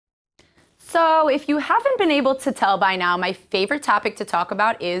So if you haven't been able to tell by now, my favorite topic to talk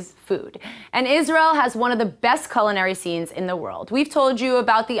about is food. And Israel has one of the best culinary scenes in the world. We've told you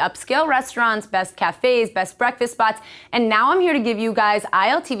about the upscale restaurants, best cafes, best breakfast spots, and now I'm here to give you guys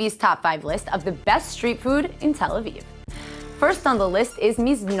ILTV's top 5 list of the best street food in Tel Aviv. First on the list is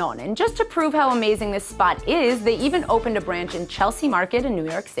Miznon, and just to prove how amazing this spot is, they even opened a branch in Chelsea Market in New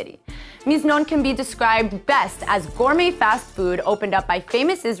York City. Miznon can be described best as gourmet fast food opened up by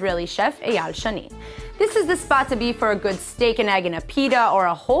famous Israeli chef Eyal Shani. This is the spot to be for a good steak and egg in a pita or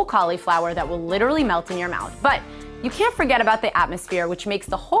a whole cauliflower that will literally melt in your mouth. But you can't forget about the atmosphere, which makes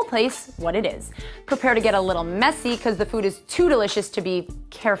the whole place what it is. Prepare to get a little messy because the food is too delicious to be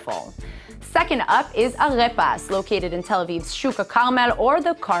careful. Second up is Arepas, located in Tel Aviv's Shuka Carmel or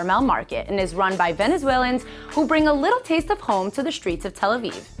the Carmel Market, and is run by Venezuelans who bring a little taste of home to the streets of Tel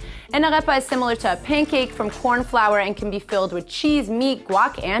Aviv. An arepa is similar to a pancake from corn flour and can be filled with cheese, meat,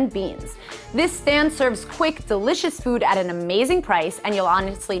 guac, and beans. This stand serves quick, delicious food at an amazing price, and you'll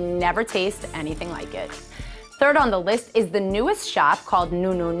honestly never taste anything like it. Third on the list is the newest shop called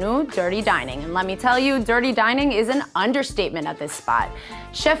Nu Dirty Dining. And let me tell you, dirty dining is an understatement at this spot.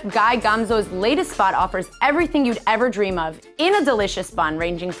 Chef Guy Gamzo's latest spot offers everything you'd ever dream of in a delicious bun,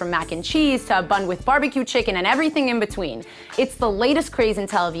 ranging from mac and cheese to a bun with barbecue chicken and everything in between. It's the latest craze in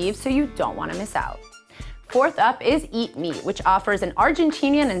Tel Aviv, so you don't want to miss out. Fourth up is Eat Meat, which offers an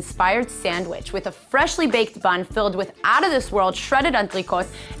Argentinian-inspired sandwich with a freshly baked bun filled with out-of-this-world shredded entrecôte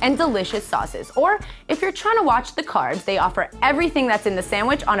and delicious sauces. Or, if you're trying to watch the carbs, they offer everything that's in the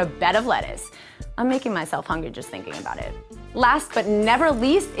sandwich on a bed of lettuce. I'm making myself hungry just thinking about it. Last but never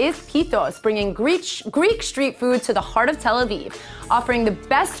least is Pitos, bringing Greek street food to the heart of Tel Aviv, offering the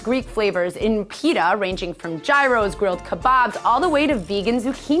best Greek flavors in pita, ranging from gyros, grilled kebabs, all the way to vegan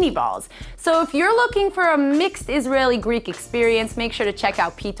zucchini balls. So if you're looking for a mixed Israeli-Greek experience, make sure to check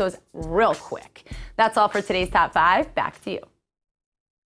out Pitos real quick. That's all for today's Top 5. Back to you.